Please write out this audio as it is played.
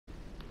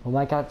Oh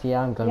my god,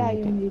 yeah, I'm gonna Yeah,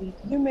 make you it. made it.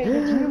 You made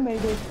it. You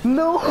made it.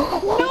 No!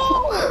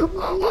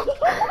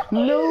 No!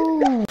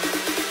 No!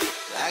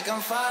 Like I'm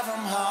far from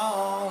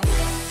home.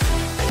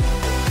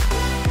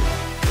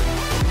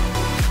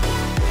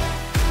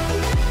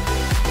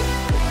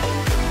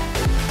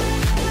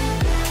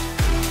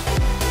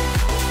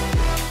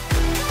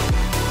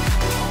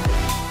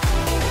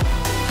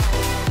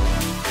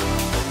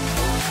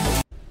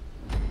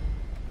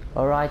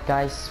 Alright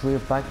guys, we're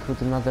back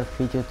with another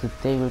video.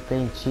 Today we're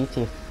playing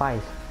GTA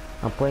 5.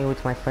 I'm playing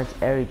with my friends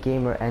Eric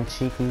Gamer and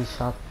Cheeky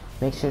Shot.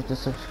 Make sure to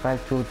subscribe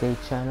to their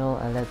channel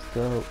and let's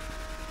go.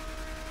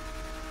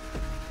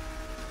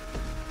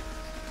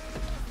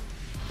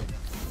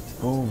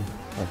 Boom,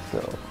 let's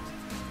go.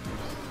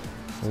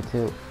 Me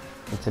too.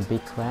 It's a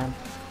big ramp.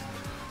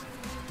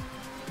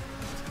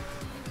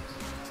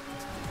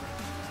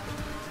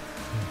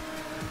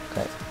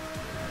 Okay,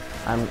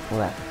 I'm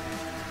left.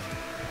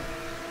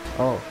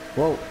 Oh,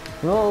 whoa,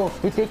 no,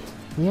 we take,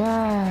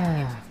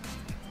 yeah.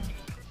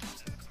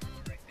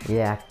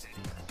 Yeah.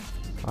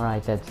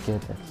 Alright, that's good,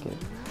 that's good.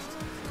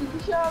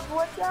 Shut,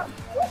 watch out.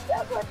 Watch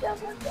out, watch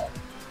out, watch out.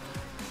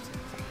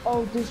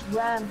 Oh, this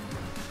ramp.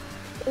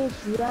 This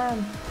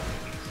ramp.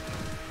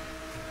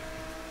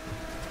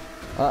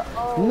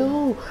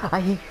 No,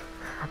 I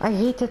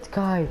hate that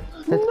guy.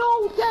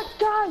 No, that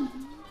guy.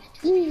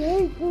 He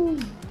hates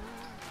me.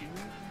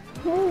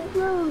 Me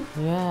too.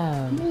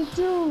 Yeah. Me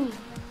too.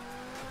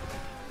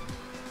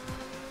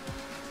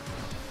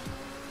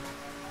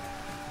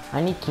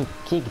 I need to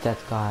kick that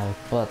guy,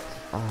 but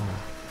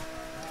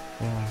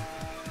yeah.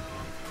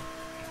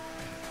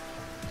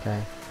 Okay.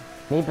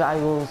 Maybe I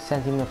will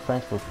send him a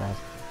friend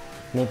request.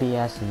 Maybe he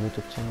has a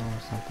YouTube channel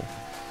or something.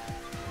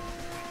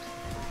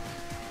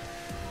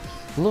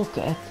 Look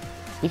at,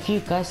 if you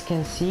guys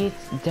can see it,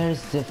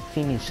 there's the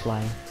finish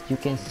line. You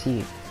can see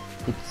it.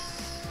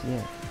 It's,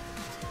 yeah.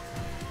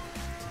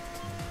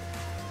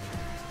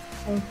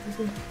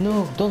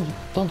 No,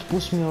 don't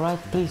push me, alright?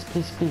 Please,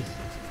 please, please,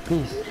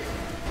 please.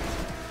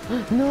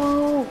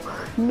 No,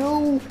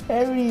 no,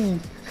 Harry.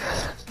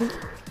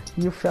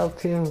 You fell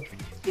too.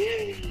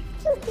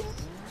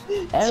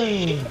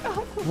 Harry,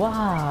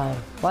 why?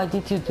 Why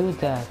did you do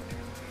that?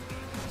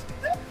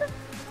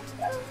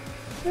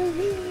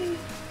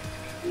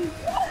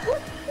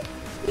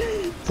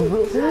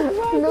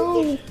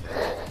 No.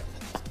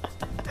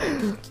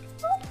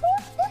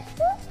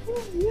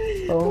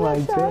 Oh my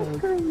god.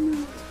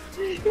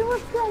 He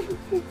was trying to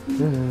kick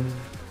me.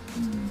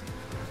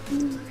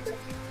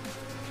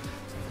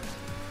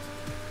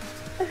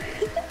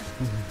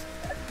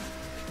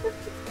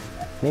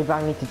 Maybe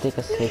I need to take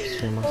a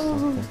slipstream or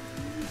something.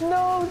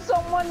 No,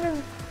 someone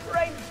is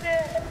right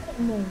there.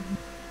 No.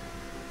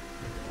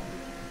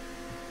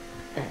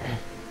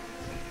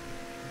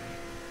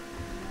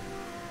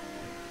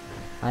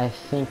 I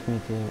think me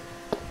too.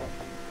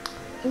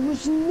 There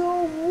was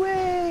no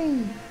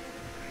way.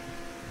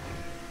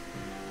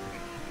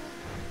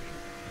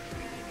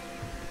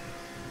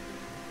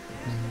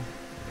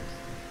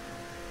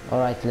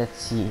 Alright, let's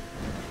see.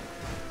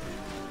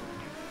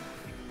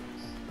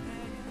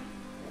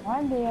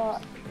 Why they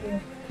are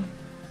here?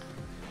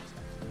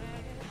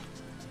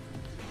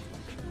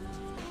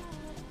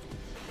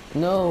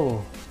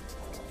 No.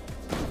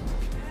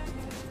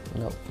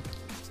 No.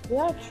 They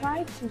are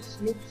trying to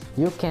slip.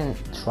 You can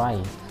try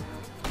it.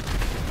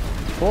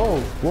 Whoa,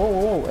 whoa,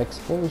 whoa,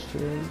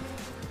 explosion.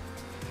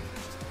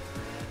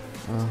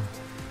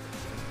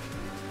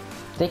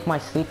 Take my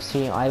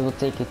slipstream, I will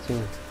take it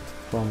too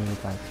from you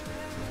guys.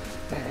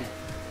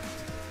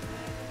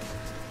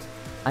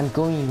 I'm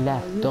going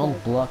left,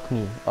 don't block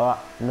me. Or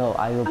no,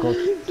 I will go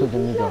to the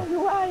middle.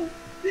 Why?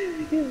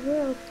 You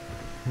will.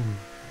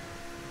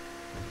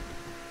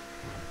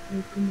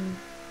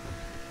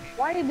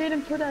 Why you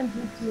didn't put on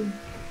YouTube?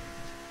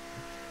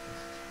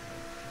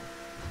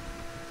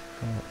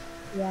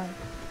 Yeah.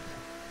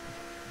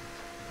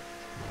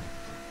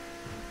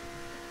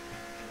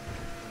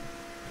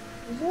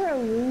 Is there a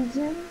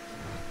reason?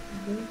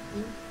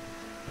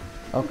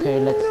 Okay,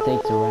 let's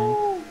take the rank.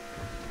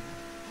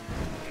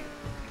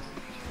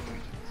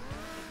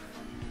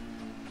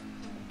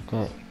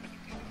 Okay.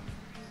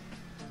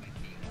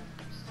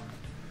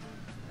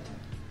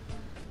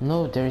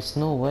 No, there is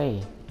no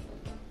way.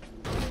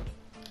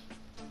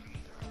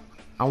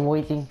 I'm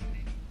waiting.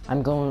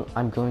 I'm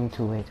going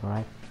to wait,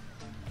 alright?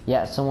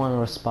 Yeah, someone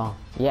will respawn.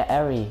 Yeah,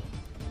 Ari,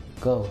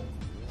 go.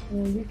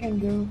 Yeah, you can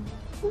go.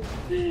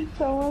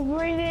 Someone's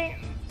waiting.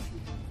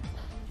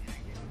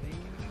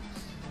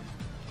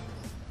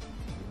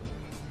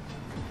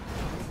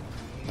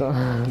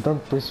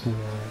 Don't push me.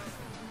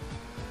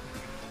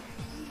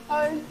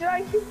 I was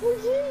trying to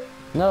push you.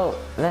 No,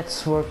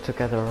 let's work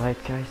together, right,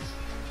 guys?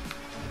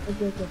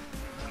 Okay, okay.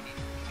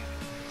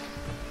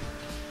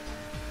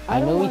 I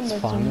don't know want it's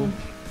that funny. someone-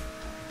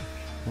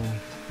 Yeah.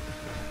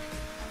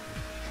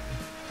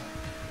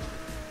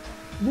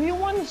 Do you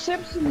want to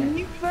slip some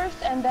me first,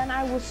 and then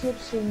I will slip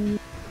some you?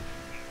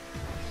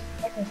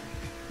 Okay.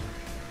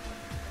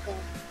 Okay,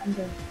 I'm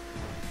good.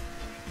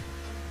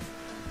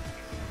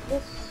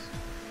 This.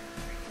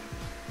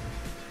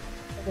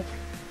 Okay.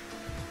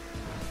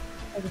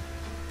 Okay.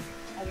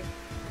 Okay.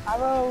 I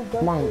will go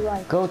Come on, to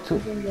right. go to. You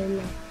can go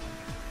left.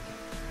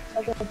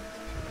 Okay.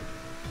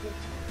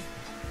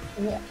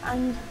 Okay, I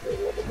need to be a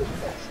little bit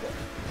faster.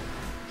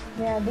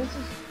 Yeah, this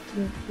is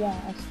good. Yeah,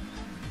 I see.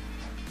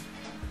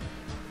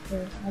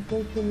 Okay, I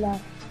go to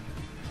left.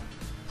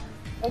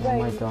 Okay. Oh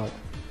my god.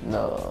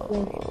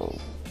 No.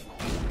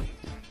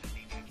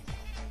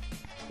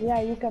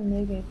 Yeah, you can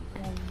make it.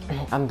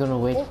 I'm gonna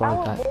wait for I a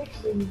will guy. wait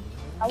for you.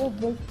 I will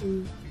wait for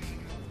you.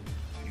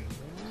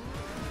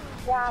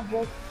 Yeah, I'll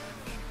wait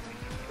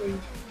for you.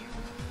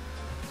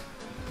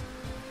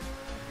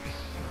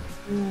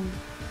 Mm.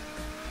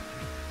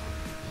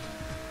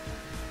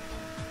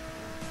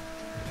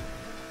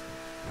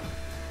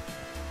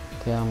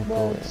 Okay, I'm But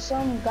going.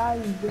 some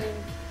guys there.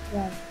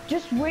 Yeah.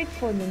 Just wait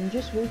for them.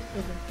 Just wait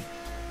for them.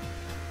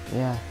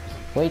 Yeah.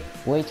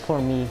 Wait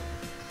for me.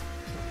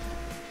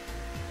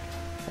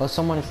 Oh,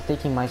 someone is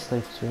taking my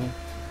slave stream.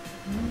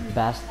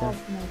 Bastard.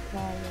 Off my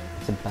car.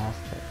 It's a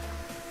bastard.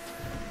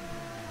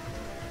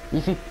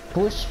 If he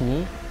push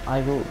me,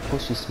 I will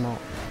push his small.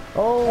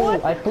 Oh,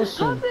 What? I pushed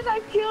How him. did I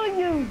kill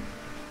you?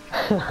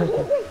 How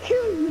did I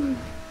kill you?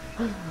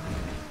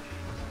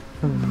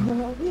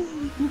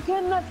 You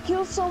cannot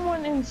kill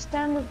someone in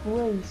standard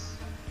race.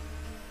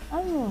 I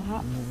don't know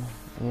how.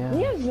 Yeah.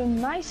 He has a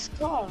nice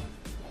car.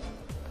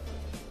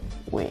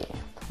 Wait.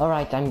 All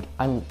right, I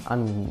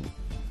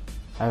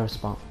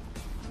respond.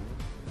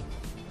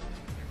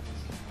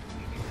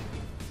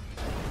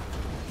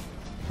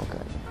 Okay.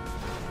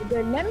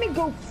 Okay, let me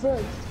go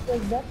first,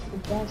 because that's the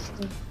best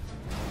thing.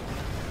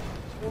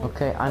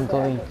 Okay, I'm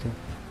going to.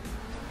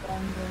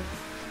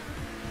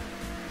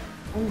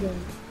 I'm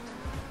going.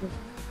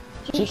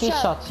 Cheeky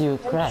shot, you I'm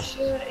crashed.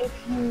 sure if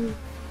you...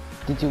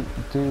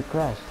 Do you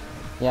crash?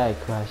 Yeah, I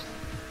crashed.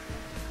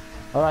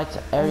 Alright,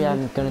 Ari,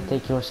 I'm gonna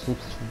take your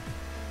slipstream.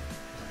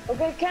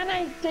 Okay, can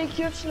I take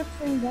your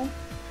slipstream then?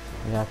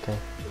 Yeah, okay.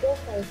 Go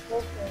for it,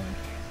 go for it.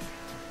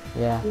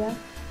 Yeah. Yeah?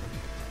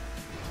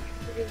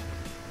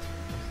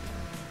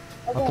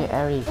 Okay,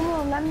 Ari. Come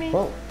on, let me...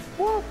 Whoa.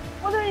 Whoa,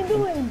 what are you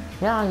doing?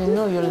 Yeah, you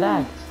know you're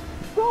lagged.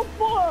 Go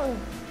for it!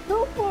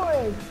 Go for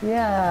it!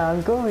 Yeah,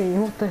 I'm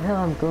going. What the hell?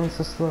 I'm going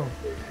so slow.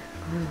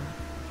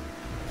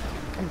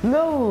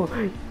 No!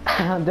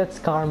 That's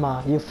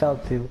karma. You fell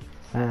too.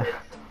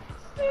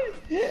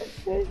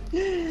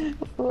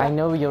 I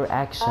know your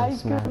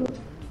actions, man.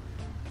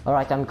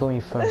 Alright, I'm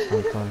going first.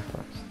 I'm going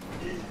first.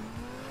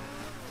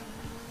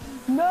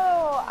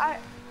 No,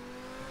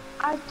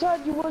 I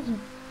thought you was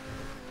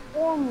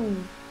for me.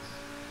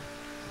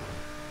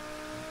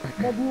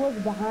 But he was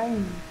behind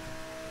me.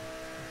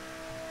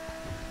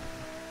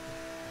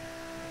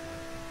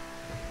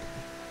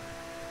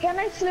 Can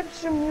I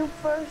slipstream you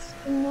first?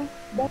 No,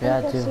 then Yeah,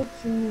 you can do.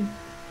 slipstream me.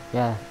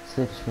 Yeah,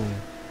 slipstream.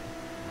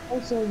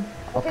 I'm sorry.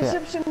 Okay, Okay.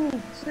 slipstream me.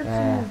 Slipstream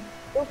Yeah. me.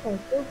 Go for it.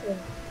 Go for it.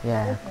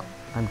 Yeah, Go for it.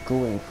 I'm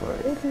going for Go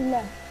it. to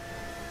left.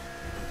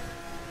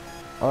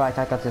 Alright,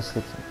 I got the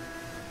slipstream.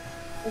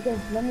 Okay,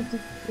 let me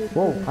take it.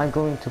 Whoa, I'm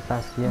going too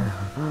fast. Yeah.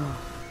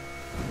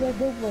 Yeah,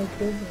 go for it. Go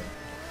for it.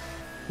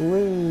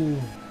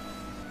 Wee.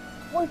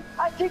 Wait,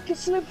 I take a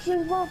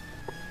slipstream bro.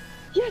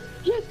 Yes,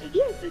 yes,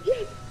 yes,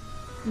 yes.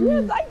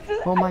 Yes, I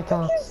did. Oh my I took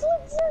God. your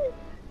slipstream.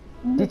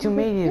 Did you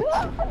make it?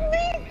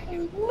 Me?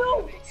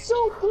 No,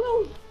 so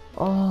close.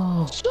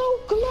 Oh, So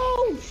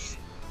close.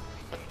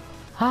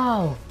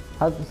 how?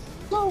 How?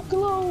 So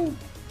close.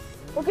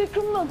 Okay,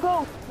 come on,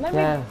 go. Let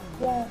Yeah. me.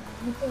 Yeah,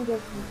 you can go.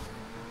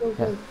 Go, Yeah.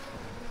 go.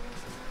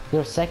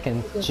 Your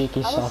second Okay.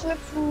 cheeky I will shot. slip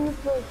from you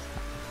first.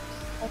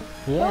 Go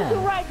to Yeah.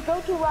 right.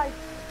 Go to right.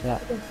 Yeah.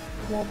 Okay.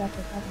 Yeah, I got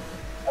it. I got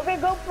it. Okay,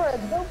 go for it.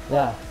 Go for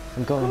Yeah. it.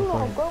 I'm going Come for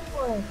on, it. go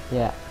for it.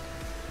 Yeah.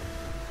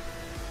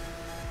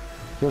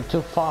 You're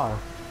too far.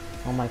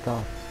 Oh my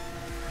god.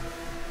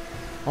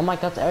 Oh my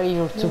god, Ari,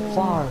 you're too Yeah.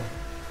 far.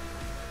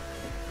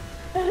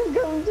 I'm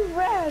going to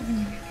red.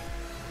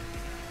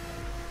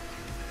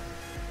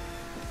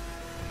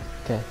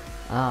 Okay.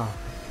 Ah.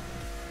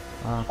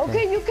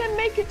 Okay, you can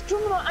make it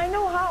criminal. I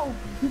know how.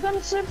 You're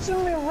gonna slip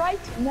through me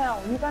right now.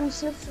 You're gonna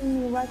slip through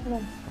me right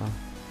now.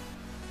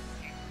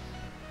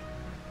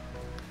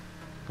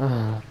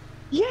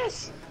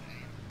 Yes!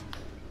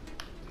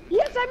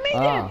 Yes, I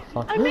made it!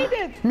 Fuck. I made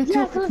it! Me too.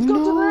 Yes, let's go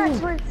to the No.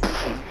 next race.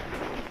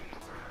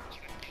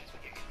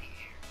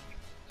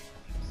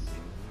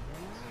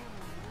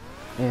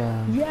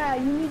 Yeah. Yeah,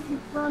 you need to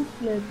front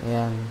flip.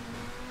 Yeah.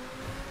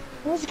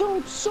 I was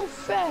going so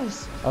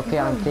fast. Okay,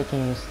 I'm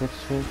taking your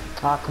slipstream.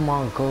 Ah, come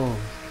on, go.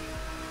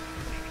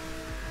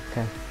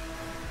 Okay.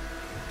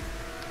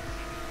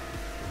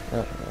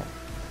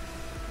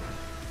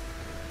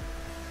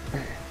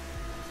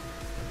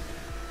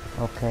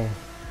 Okay.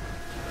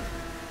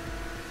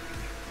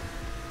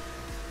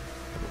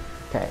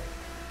 Okay.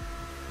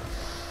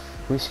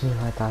 Wish me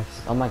luck, guys.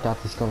 Oh my god,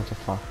 he's going too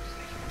far.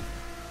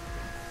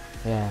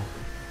 Yeah.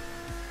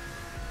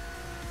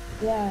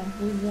 Yeah,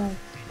 he's right.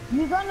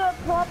 You're gonna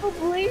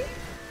probably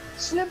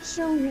slip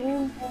through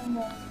him and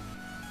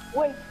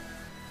wait.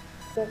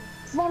 The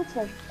front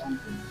flip, front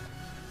flip.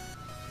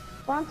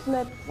 Front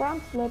flip,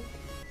 front flip.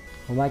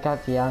 Oh my god,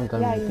 yeah, I'm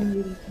gonna Yeah, make you it.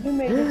 made it. You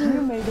made it.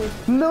 You made it.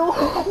 No!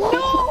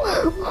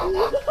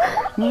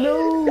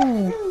 No!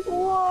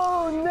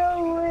 Whoa,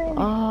 no way.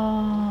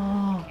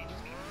 Ah!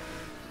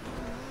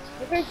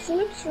 Okay,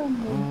 slips from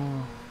me.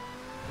 Oh.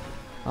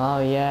 Oh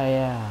yeah,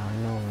 yeah, I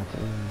know what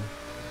you mean.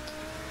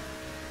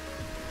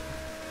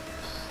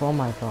 Oh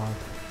my god.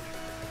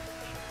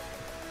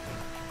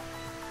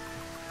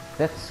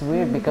 That's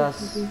weird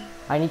because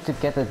I need to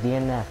get a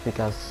DNF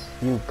because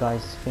you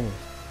guys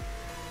finished.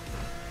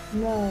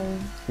 No.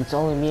 It's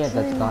only me and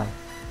that guy.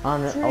 Oh,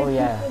 no, oh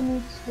yeah.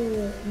 Need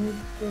to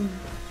finish.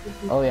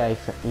 Oh yeah,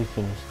 you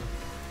finished.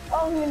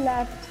 Oh, he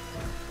left.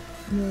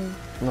 No.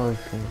 No, you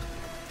finished.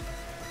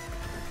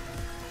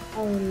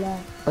 Oh, he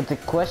left. But the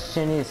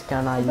question is,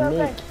 can I Okay,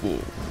 make okay.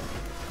 it?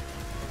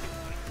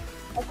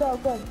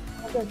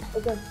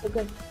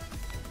 Okay.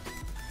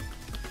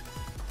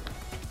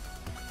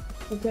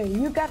 Okay,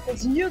 you got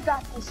this. You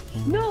got this.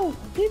 No,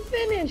 he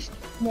finished.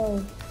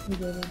 No, he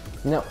didn't.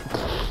 No.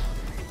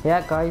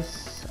 Yeah,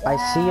 guys, I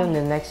see you in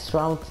the next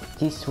round.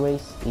 This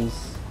race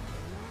is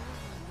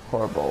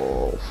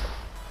horrible.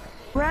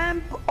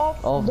 Ramp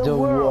of The world.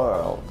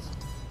 world.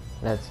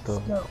 Let's go.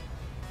 Let's go.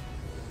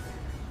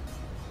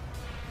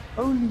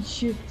 Holy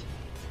shit.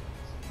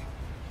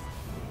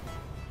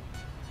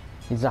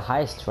 It's the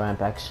highest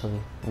ramp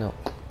actually. No.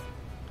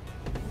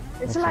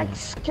 It's Okay. like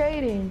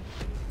skating.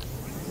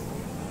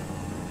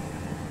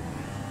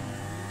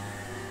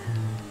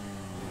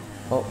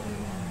 Oh.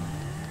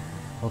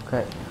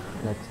 Okay,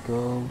 let's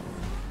go.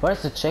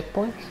 Where's the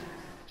checkpoint?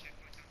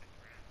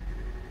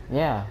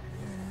 Yeah.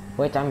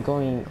 Wait, I'm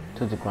going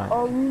to the ground.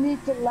 Oh, you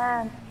need to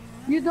land.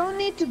 You don't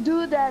need to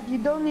do that. You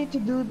don't need to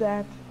do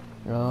that.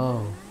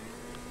 Oh.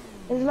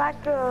 It's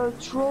like a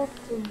troll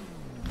thing.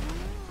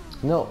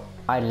 No,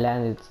 I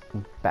landed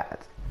bad.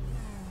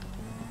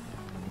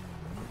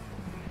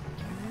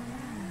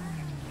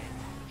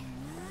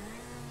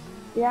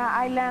 Yeah,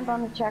 I land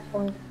on the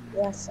checkpoint.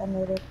 Yes, I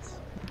made it.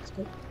 That's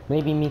good.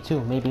 Maybe me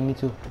too, maybe me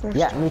too. First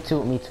Yeah, try. me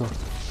too, me too.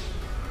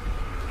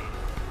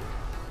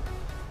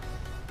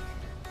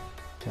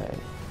 Okay.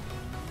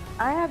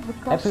 I have the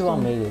custom.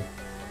 Everyone made it.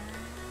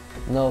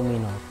 No, me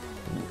not.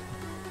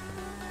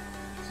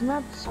 It's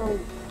not so.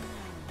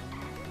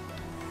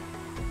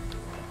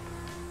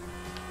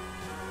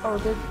 Oh,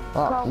 the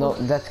car Oh, no,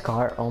 was that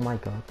car, oh my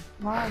god.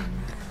 mine.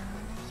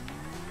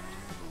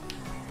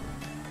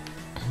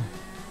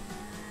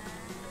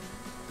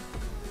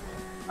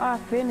 Ah,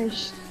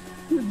 finished.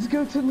 Let's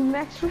go to the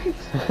next race.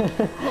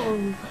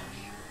 Oh,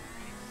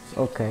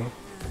 Okay.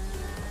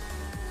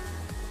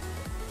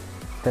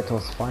 That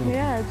was funny.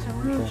 yeah, it's a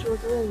real Okay. short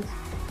race.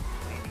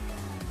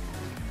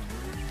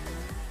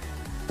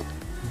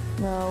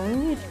 No, we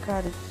need to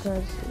cut it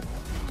because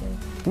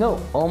it's No,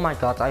 oh my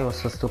god, I was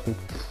so stupid.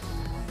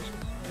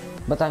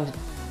 But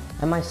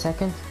am I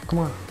second? Come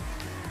on.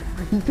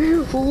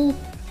 Oh.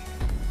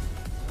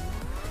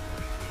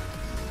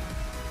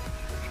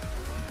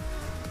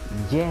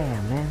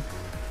 Yeah, man.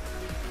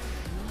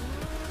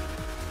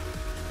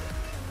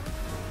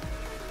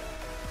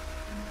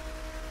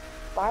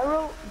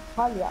 Pyro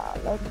Italia.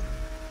 Let's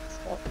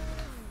go.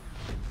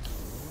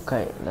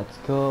 Okay, let's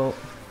go.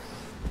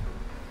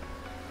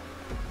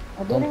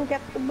 I didn't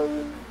get the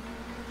balloon.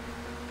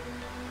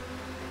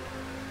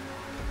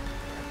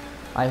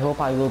 I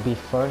hope I will be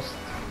first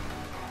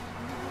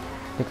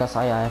because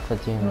I have a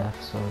DNF,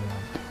 so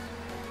yeah.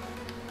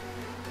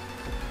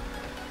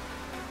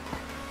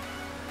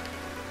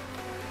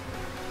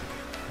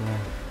 Yeah.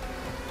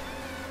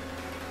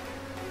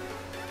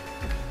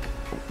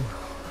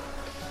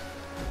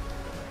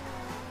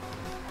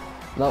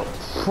 No,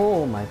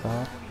 oh my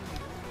god.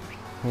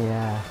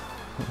 Yeah.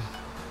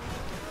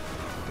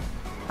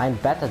 I'm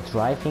bad at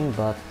driving,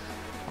 but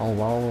on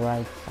wall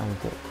rides I'm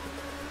good.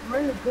 I'm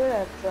really good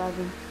at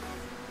driving.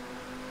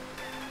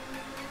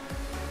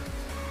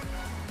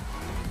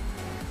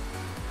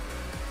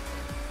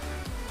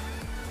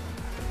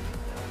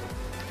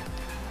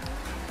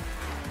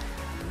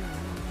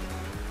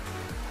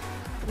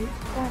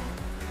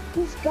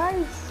 This guy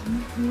is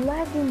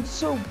lagging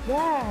so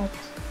bad.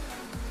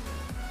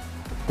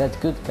 That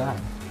good guy.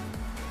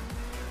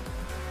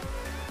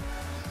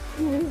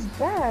 He's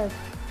bad.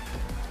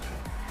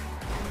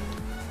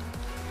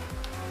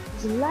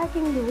 He's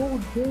lagging the whole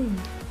game.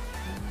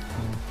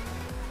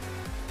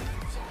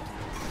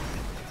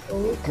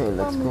 Oh, Okay,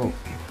 let's go.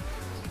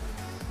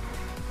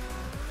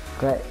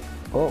 Okay.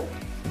 Oh,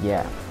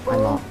 yeah.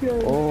 I'm out.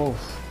 Okay. Oh,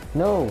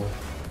 no.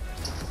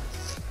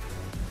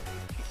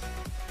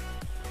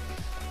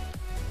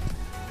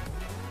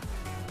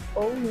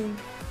 Oh no.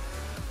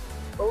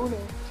 Oh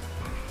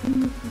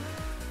no.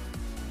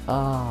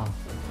 Ah,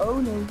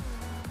 Oh no.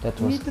 that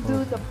You was. need to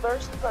do the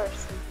first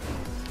person.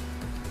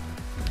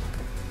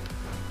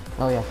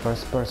 Oh yeah,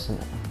 first person.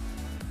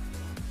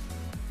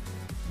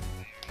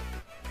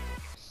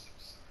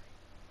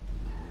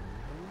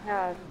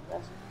 Yeah,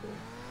 that's good.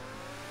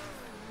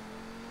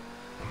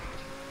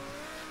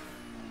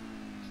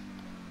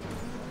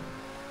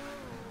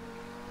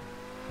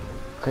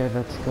 Okay,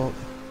 let's go.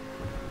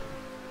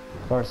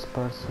 First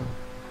person.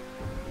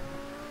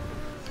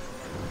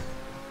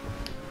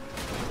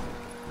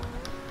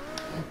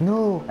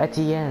 No, at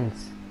the end.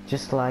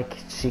 Just like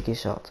cheeky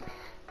shot.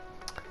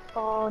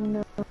 Oh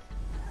no.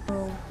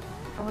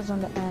 I was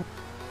on the end.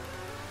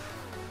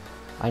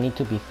 I need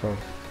to be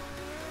first.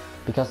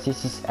 Because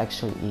this is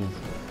actually easy.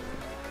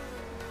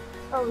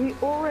 Oh, we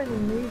already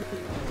made it.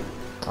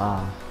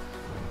 Ah.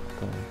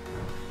 Okay.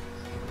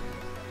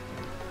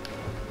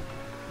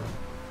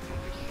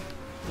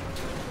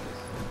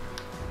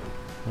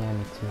 Yeah,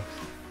 me too.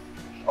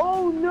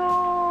 Oh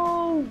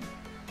no!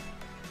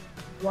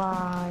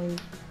 Why?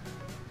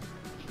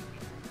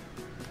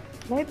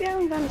 Maybe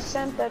I'm gonna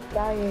send that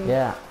guy a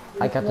Yeah,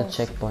 I got the request.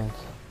 checkpoint.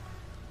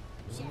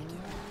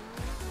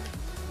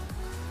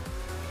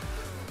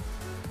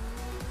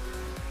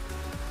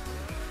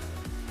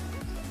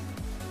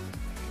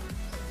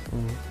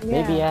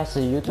 Maybe he Yeah. has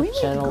a YouTube We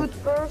need channel.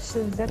 good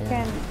persons that Yeah.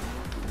 can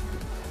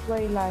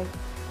play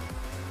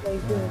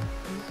good.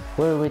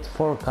 We're with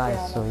 4 guys,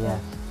 Yeah, so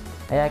that's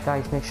yeah. Yeah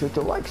guys, make sure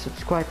to like,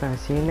 subscribe and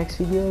see you next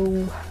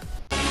video.